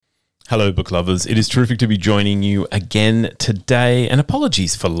Hello, book lovers. It is terrific to be joining you again today, and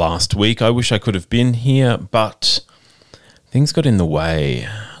apologies for last week. I wish I could have been here, but things got in the way.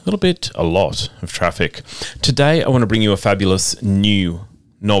 A lot of traffic. Today, I want to bring you a fabulous new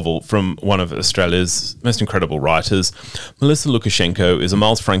novel from one of Australia's most incredible writers. Melissa Lucashenko is a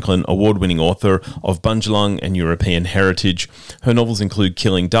Miles Franklin award-winning author of Bundjalung and European heritage. Her novels include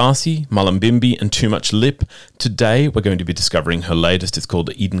Killing Darcy, Mullumbimby, and Too Much Lip. Today, we're going to be discovering her latest. It's called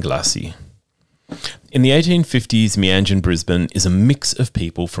Edenglassie. In the 1850s, Meanjin, Brisbane is a mix of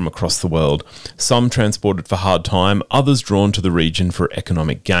people from across the world, some transported for hard time, others drawn to the region for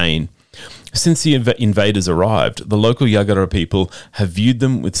economic gain. Since the invaders arrived, the local Yagara people have viewed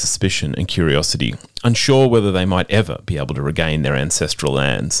them with suspicion and curiosity, unsure whether they might ever be able to regain their ancestral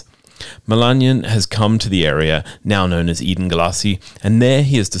lands. Mulanyin has come to the area, now known as Edengalssie, and there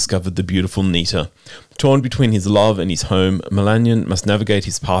he has discovered the beautiful Nita. Torn between his love and his home, Mulanyin must navigate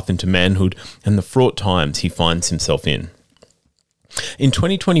his path into manhood and the fraught times he finds himself in. In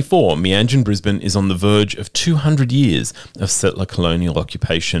 2024, Meanjin, Brisbane is on the verge of 200 years of settler colonial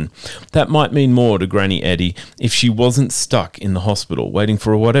occupation. That might mean more to Granny Eddie if she wasn't stuck in the hospital waiting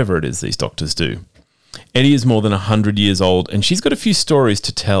for whatever it is these doctors do. Eddie is more than 100 years old and she's got a few stories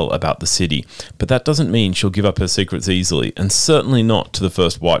to tell about the city, but that doesn't mean she'll give up her secrets easily, and certainly not to the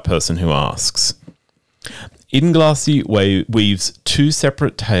first white person who asks. Edenglassie weaves two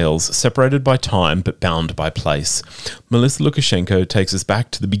separate tales, separated by time but bound by place. Melissa Lucashenko takes us back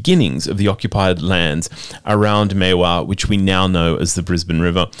to the beginnings of the occupied lands around Maiwar, which we now know as the Brisbane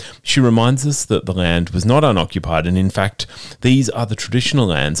River. She reminds us that the land was not unoccupied, and in fact, these are the traditional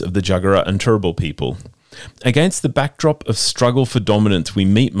lands of the Jagera and Turrball people. Against the backdrop of struggle for dominance, we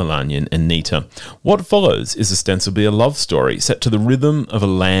meet Mulanyin and Nita. What follows is ostensibly a love story set to the rhythm of a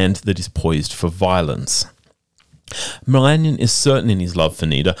land that is poised for violence. Mulanyin is certain in his love for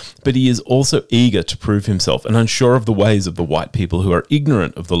Nita, but he is also eager to prove himself and unsure of the ways of the white people who are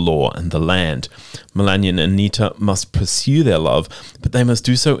ignorant of the law and the land. Mulanyin and Nita must pursue their love, but they must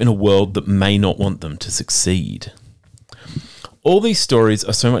do so in a world that may not want them to succeed. All these stories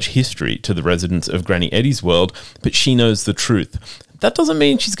are so much history to the residents of Granny Eddie's world, but she knows the truth. That doesn't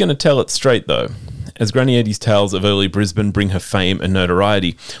mean she's going to tell it straight, though. As Granny Eddie's tales of early Brisbane bring her fame and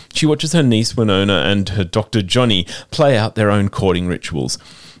notoriety, she watches her niece Winona and her doctor Johnny play out their own courting rituals.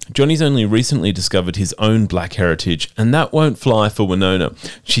 Johnny's only recently discovered his own black heritage, and that won't fly for Winona.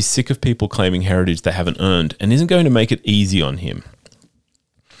 She's sick of people claiming heritage they haven't earned and isn't going to make it easy on him.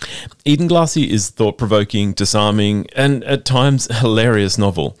 Edengalssie is thought-provoking, disarming, and at times hilarious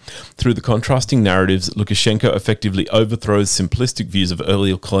novel. Through the contrasting narratives, Lucashenko effectively overthrows simplistic views of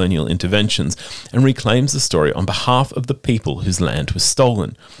earlier colonial interventions and reclaims the story on behalf of the people whose land was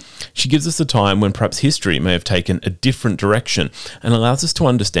stolen. She gives us a time when perhaps history may have taken a different direction and allows us to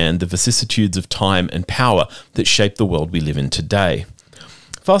understand the vicissitudes of time and power that shape the world we live in today.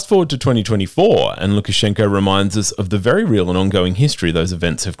 Fast forward to 2024, and Lucashenko reminds us of the very real and ongoing history those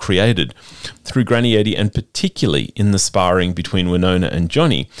events have created. Through Granny Eddie, and particularly in the sparring between Winona and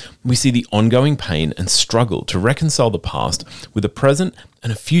Johnny, we see the ongoing pain and struggle to reconcile the past with a present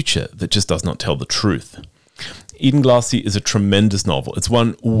and a future that just does not tell the truth. Edenglassie is a tremendous novel. It's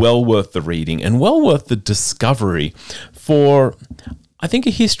one well worth the reading and well worth the discovery for, I think, a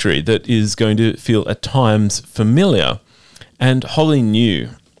history that is going to feel at times familiar and wholly new.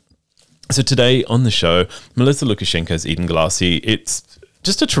 So today on the show, Melissa Lucashenko's Edenglassie. It's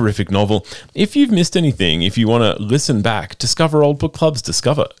just a terrific novel. If you've missed anything, if you want to listen back, discover old book clubs,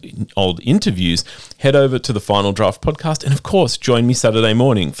 discover old interviews, head over to the Final Draft podcast, and of course, join me Saturday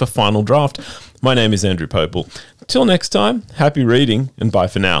morning for Final Draft. My name is Andrew Popel. Till next time, happy reading, and bye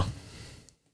for now.